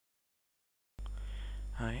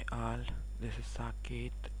Hi all, this is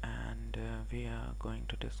Saket and we are going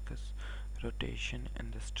to discuss rotation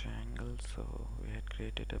in this triangle. So we had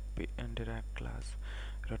created a derived class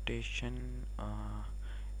rotation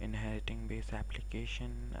inheriting base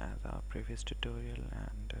application as our previous tutorial,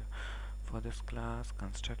 and for this class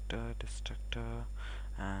constructor, destructor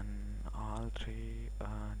and all three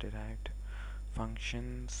derived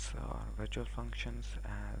functions or virtual functions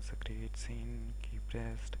as a create scene, keep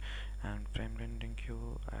rest and frame rendering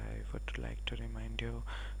queue. I would like to remind you,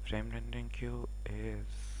 frame rendering queue is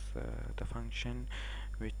the function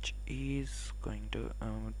which is going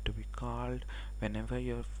to be called whenever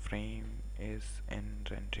your frame is in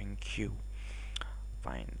rendering queue.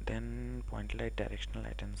 Fine. Then point light, directional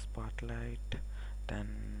light and spotlight.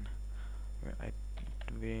 Then I,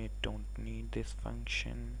 we don't need this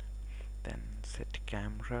function. Then set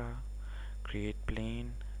camera, create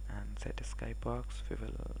plane and set a skybox. We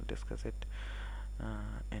will discuss it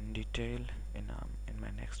in detail in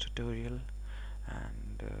my next tutorial.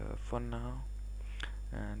 And for now,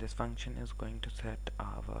 this function is going to set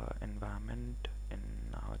our environment in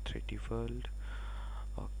our 3D world.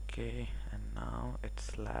 Okay, and now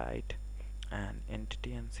it's light and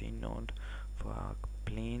entity and scene node for our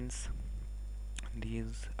planes.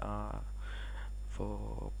 These are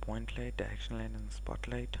for point light, directional light and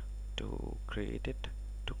spotlight. To create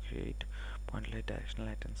point light, directional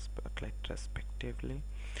light and spotlight respectively,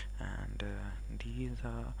 and these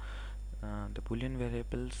are the boolean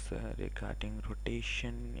variables regarding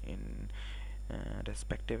rotation in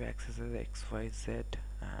respective axes x, y, z,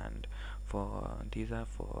 and for these are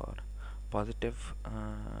for positive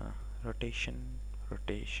rotation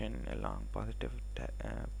along positive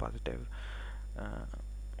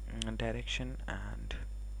direction, and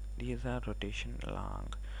these are rotation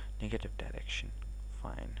along negative direction.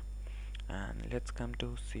 Fine. And let's come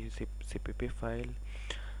to cpp file.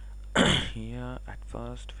 Here at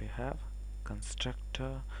first we have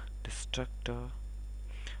constructor, destructor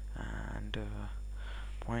and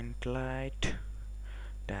point light,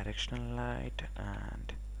 directional light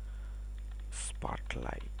and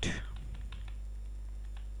spotlight.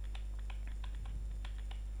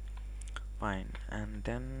 Fine. And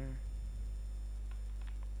then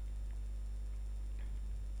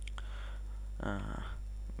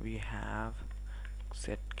we have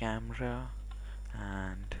set camera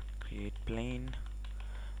and create plane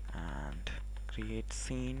and create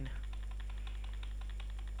scene.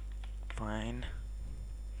 Fine.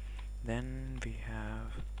 Then we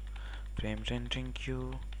have frame rendering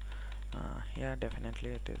queue. Yeah,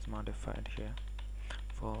 definitely it is modified here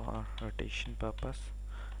for rotation purpose,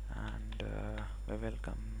 and we will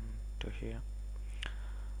come to here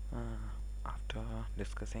after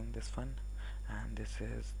discussing this one. And this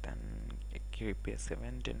is then a QPS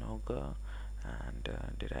event in Ogre and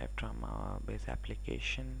derived from our base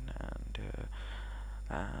application,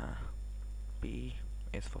 and P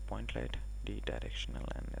is for point light, D directional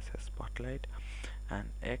and S is spotlight,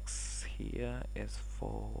 and X here is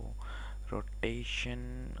for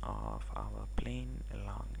rotation of our plane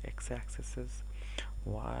along x-axis,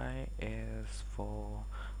 Y is for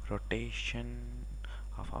rotation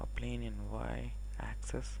of our plane in y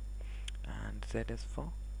axis, and Z is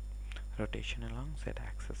for rotation along Z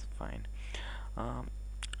axis. Fine.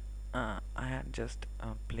 I had just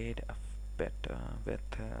played a bit with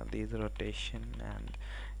these rotation and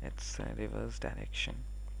its reverse direction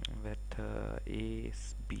with A,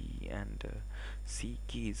 B and C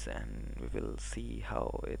keys, and we will see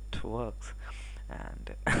how it works.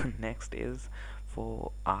 And next is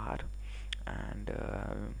for R, and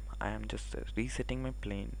I am just resetting my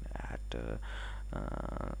plane at the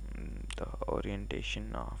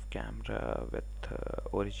orientation of camera with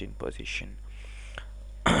origin position.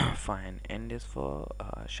 Fine. End is for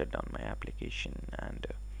shut down my application, and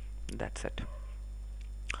that's it.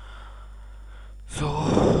 So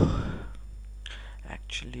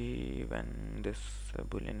actually when this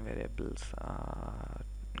boolean variables are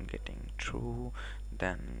getting true,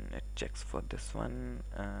 then it checks for this one.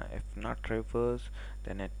 If not reverse,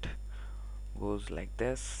 then it goes like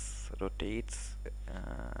this, rotates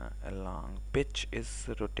along, pitch is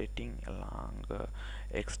rotating along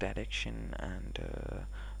x direction and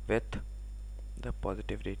with the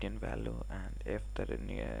positive radian value, and if the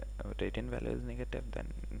radian value is negative,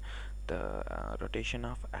 then the rotation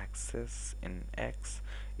of axis in x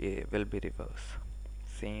will be reverse.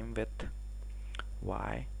 Same with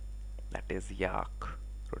y, that is yak,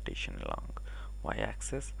 rotation along y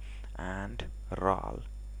axis, and roll,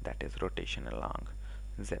 that is rotation along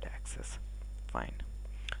z axis. Fine.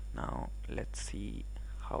 Now let's see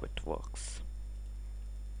how it works.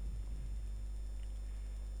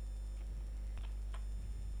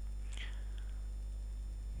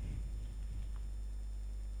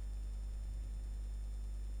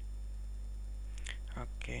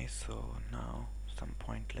 Okay, so now some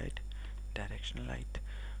point light, directional light,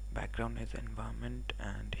 background is environment,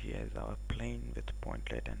 and here is our plane with point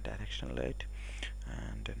light and directional light.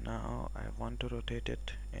 And now I want to rotate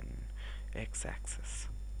it in x-axis,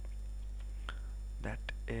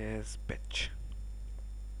 that is pitch.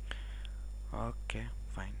 Okay,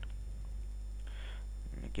 fine.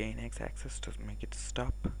 Again x-axis to make it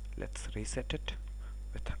stop. Let's reset it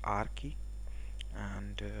with R key,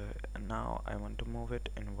 and now I want to move it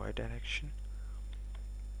in y direction.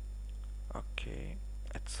 Okay,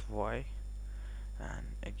 it's y,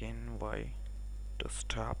 and again y to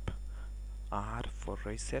stop, R for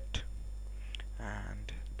reset,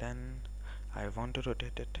 and then I want to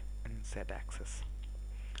rotate it in z axis,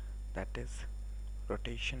 that is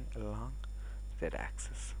rotation along z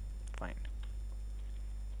axis. Fine.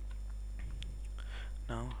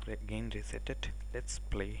 Now again reset it. Let's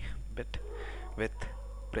play bit with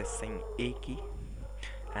pressing A key,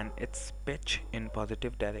 and its pitch in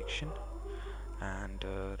positive direction, and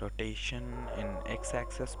rotation in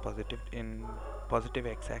x-axis, positive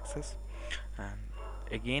x-axis, and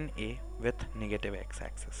again A with negative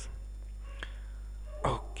x-axis.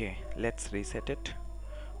 Okay, let's reset it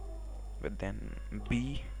with then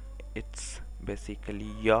B. It's basically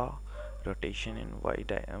yaw, rotation in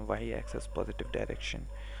y-axis positive direction,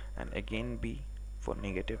 and again B for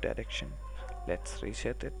negative direction. Let's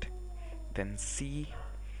reset it. Then C,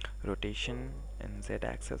 rotation in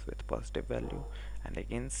z-axis with positive value, and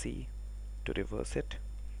again C to reverse it.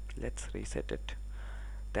 Let's reset it.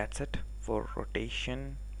 That's it for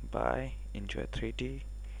rotation by Enjoy 3D.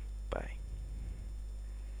 Bye.